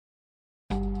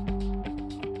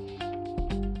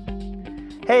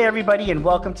Hey, everybody, and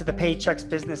welcome to the Paychex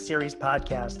Business Series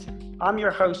podcast. I'm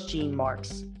your host, Gene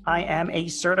Marks. I am a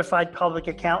certified public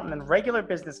accountant and regular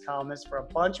business columnist for a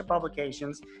bunch of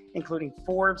publications, including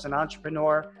Forbes and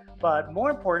Entrepreneur. But more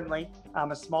importantly,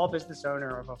 I'm a small business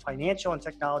owner of a financial and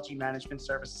technology management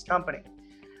services company.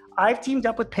 I've teamed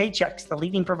up with Paychex, the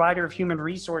leading provider of human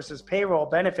resources, payroll,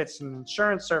 benefits, and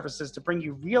insurance services to bring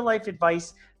you real-life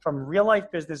advice from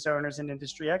real-life business owners and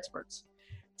industry experts.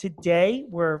 Today,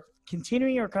 we're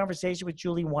continuing our conversation with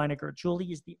Julie Weiniger.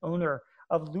 Julie is the owner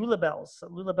of Lulabelle's.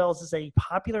 Lulabelle's is a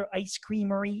popular ice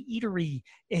creamery eatery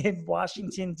in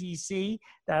Washington, D.C.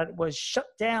 that was shut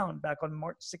down back on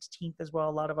March 16th as well.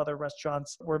 A lot of other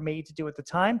restaurants were made to do at the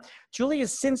time. Julie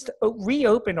has since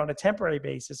reopened on a temporary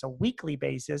basis, a weekly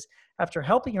basis, after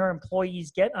helping her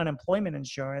employees get unemployment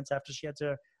insurance after she had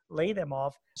to lay them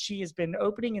off. She has been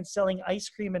opening and selling ice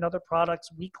cream and other products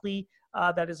weekly.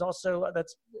 That's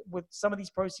with some of these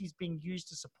proceeds being used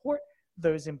to support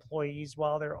those employees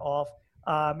while they're off,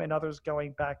 and others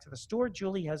going back to the store.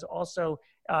 Julie has also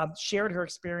shared her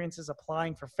experiences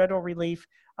applying for federal relief,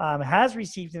 has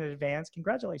received an advance.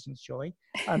 Congratulations, Julie,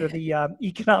 under the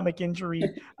Economic Injury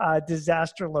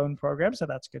Disaster Loan Program. So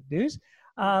that's good news.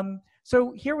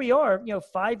 So here we are,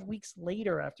 5 weeks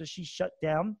later after she shut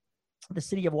down. The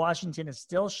city of Washington is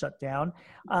still shut down.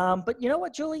 But you know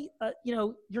what, Julie?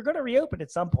 You're going to reopen at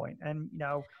some point. And,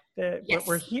 Yes.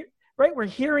 we're here, right? We're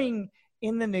hearing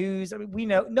in the news. I mean, we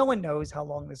know no one knows how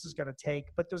long this is going to take,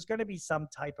 but there's going to be some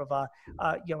type of a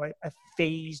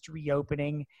phased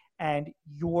reopening. And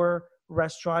your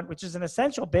restaurant, which is an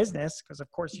essential business, because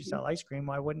of course you sell ice cream,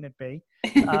 why wouldn't it be?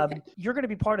 You're going to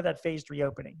be part of that phased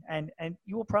reopening, and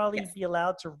you will probably be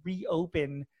allowed to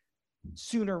reopen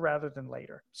sooner rather than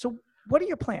later. So what are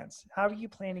your plans? How are you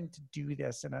planning to do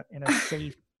this in a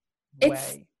safe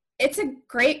way? It's a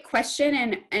great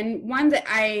question, and one that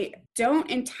I don't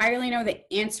entirely know the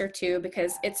answer to,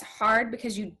 because it's hard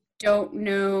because you don't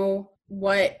know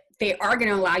what they are going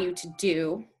to allow you to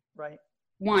do. Right.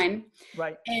 One.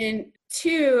 Right. And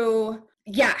two,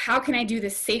 how can I do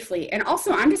this safely? And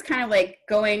also, I'm just kind of like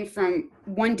going from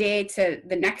one day to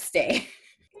the next day.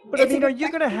 But I mean, are you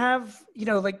going to have,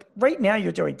 like right now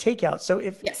you're doing takeout. So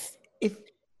if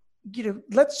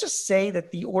let's just say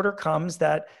that the order comes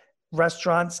that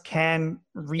restaurants can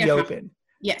reopen.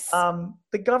 Yes.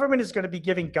 The government is going to be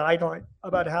giving guidelines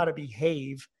about how to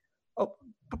behave. Oh,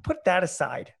 but put that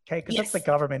aside, okay? Because that's the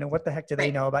government, and what the heck do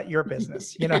they know about your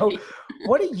business?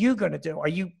 What are you going to do? Are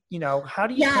you, how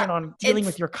do you plan on dealing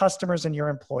with your customers and your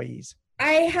employees?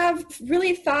 I have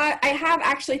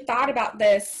actually thought about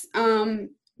this.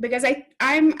 Because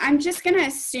I'm just going to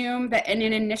assume that in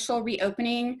an initial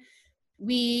reopening,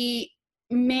 we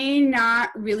may not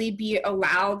really be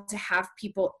allowed to have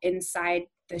people inside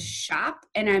the shop.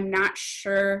 And I'm not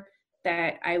sure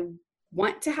that I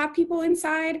want to have people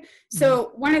inside.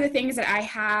 So one of the things that I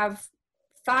have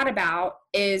thought about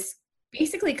is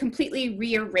basically completely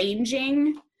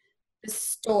rearranging the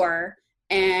store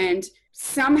and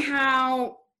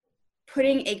somehow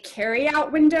putting a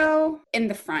carryout window in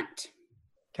the front.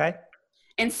 Okay.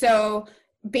 And so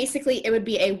basically it would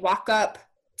be a walk-up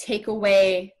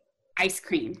takeaway ice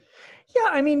cream. Yeah.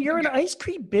 I mean, you're an ice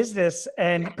cream business,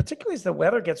 and particularly as the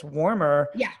weather gets warmer.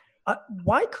 Yeah.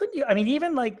 Why couldn't you, I mean,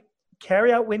 even like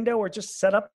carry out window, or just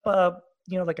set up,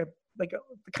 like the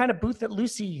kind of booth that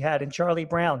Lucy had in Charlie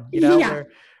Brown, where,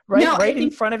 right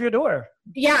in front of your door.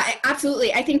 Yeah,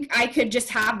 absolutely. I think I could just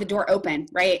have the door open,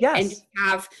 right? Yes. And just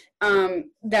have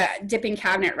the dipping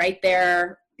cabinet right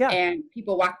there. Yeah. And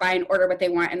people walk by and order what they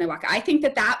want and they walk. I think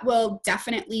that will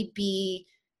definitely be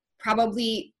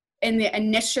probably in the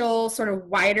initial sort of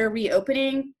wider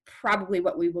reopening, probably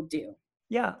what we will do.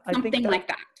 Yeah. Something like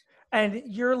that. And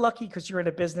you're lucky because you're in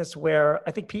a business where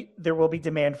I think there will be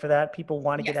demand for that. People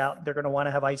want to get out. They're going to want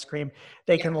to have ice cream.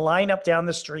 They can line up down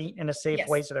the street in a safe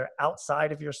way, so they're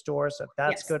outside of your store. So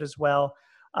that's good as well.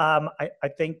 I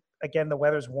think, again, the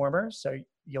weather's warmer, so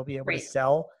you'll be able to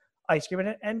sell ice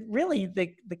cream. And really,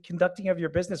 the conducting of your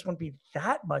business wouldn't be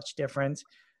that much different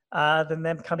than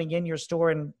them coming in your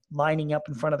store and lining up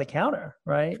in front of the counter,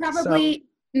 right? Probably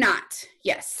not.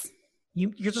 Yes.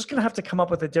 You're just going to have to come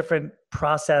up with a different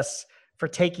process for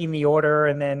taking the order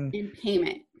and then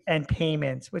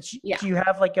payment. Which do you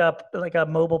have like a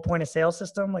mobile point of sale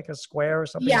system, like a Square or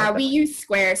something? Yeah, like that? We use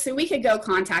Square, so we could go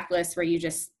contactless, where you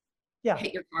just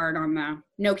hit your card on the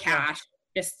no cash,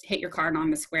 just hit your card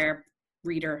on the Square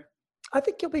reader. I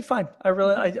think you'll be fine.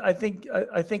 I think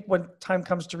when time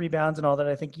comes to rebounds and all that,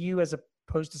 I think you, as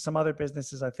opposed to some other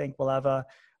businesses, I think will have a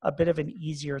bit of an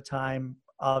easier time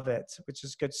of it, which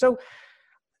is good. So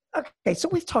Okay, so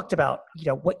we've talked about,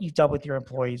 what you've done with your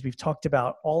employees. We've talked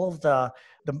about all of the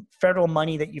federal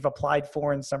money that you've applied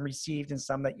for and some received and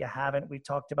some that you haven't. We've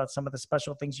talked about some of the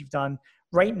special things you've done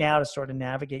right now to sort of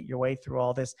navigate your way through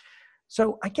all this.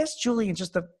 So I guess, Julie, in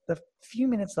just the few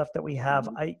minutes left that we have,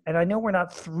 I know we're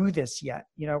not through this yet.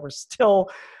 We're still,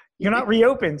 you're not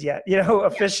reopened yet,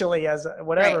 officially as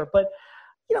whatever. Right. But,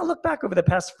 look back over the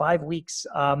past 5 weeks.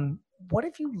 What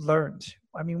have you learned?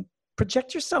 I mean,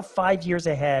 project yourself 5 years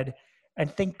ahead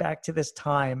and think back to this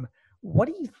time. What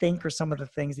do you think are some of the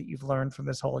things that you've learned from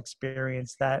this whole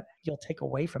experience that you'll take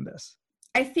away from this?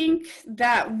 I think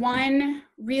that one,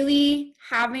 really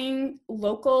having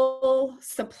local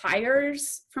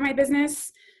suppliers for my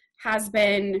business has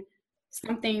been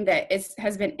something that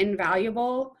has been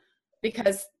invaluable,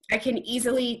 because I can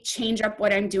easily change up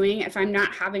what I'm doing if I'm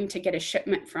not having to get a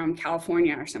shipment from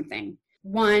California or something.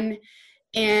 One,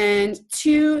 and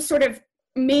two, sort of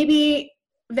maybe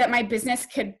that my business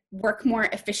could work more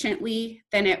efficiently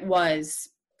than it was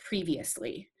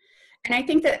previously. And I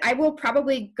think that I will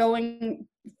probably, going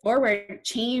forward,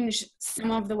 change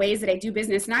some of the ways that I do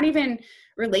business, not even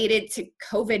related to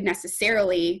COVID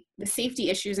necessarily, the safety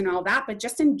issues and all that, but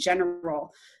just in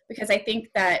general, because I think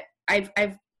that I've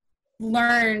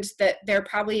learned that there are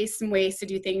probably some ways to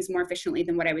do things more efficiently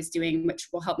than what I was doing, which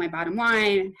will help my bottom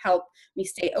line, help me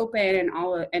stay open, and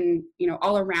all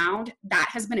around. That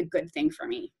has been a good thing for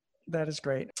me. That is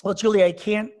great. Well, Julie, I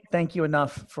can't thank you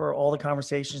enough for all the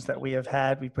conversations that we have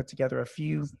had. We put together a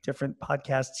few different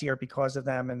podcasts here because of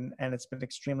them, and it's been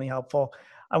extremely helpful.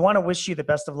 I want to wish you the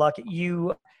best of luck.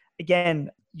 You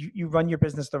run your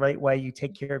business the right way. You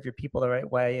take care of your people the right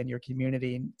way and your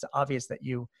community. And it's obvious that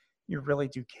you really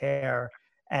do care.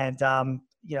 And,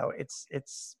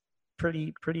 it's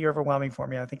pretty overwhelming for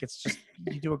me. I think it's just,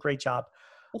 you do a great job.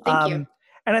 Well, thank you.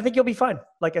 And I think you'll be fine.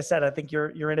 Like I said, I think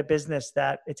you're in a business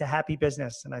that it's a happy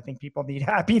business, and I think people need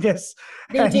happiness.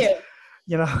 They do.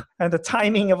 And the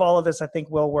timing of all of this, I think,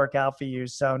 will work out for you.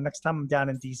 So next time I'm down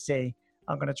in DC,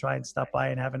 I'm going to try and stop by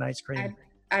and have an ice cream.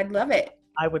 I'd love it.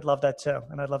 I would love that too.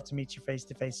 And I'd love to meet you face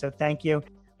to face. So thank you.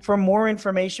 For more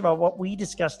information about what we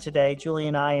discussed today, Julie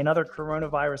and I, and other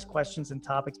coronavirus questions and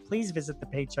topics, please visit the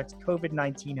Paychex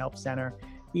COVID-19 Help Center.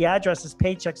 The address is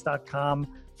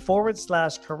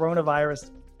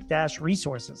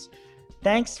paychex.com/coronavirus-resources.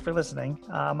 Thanks for listening.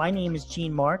 My name is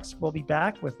Gene Marks. We'll be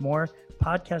back with more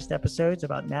podcast episodes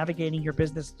about navigating your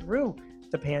business through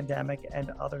the pandemic and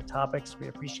other topics. We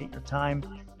appreciate your time,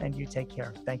 and you take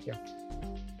care. Thank you.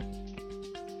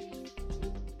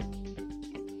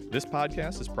 This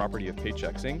podcast is property of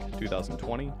Paychex Inc.,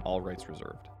 2020, all rights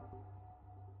reserved.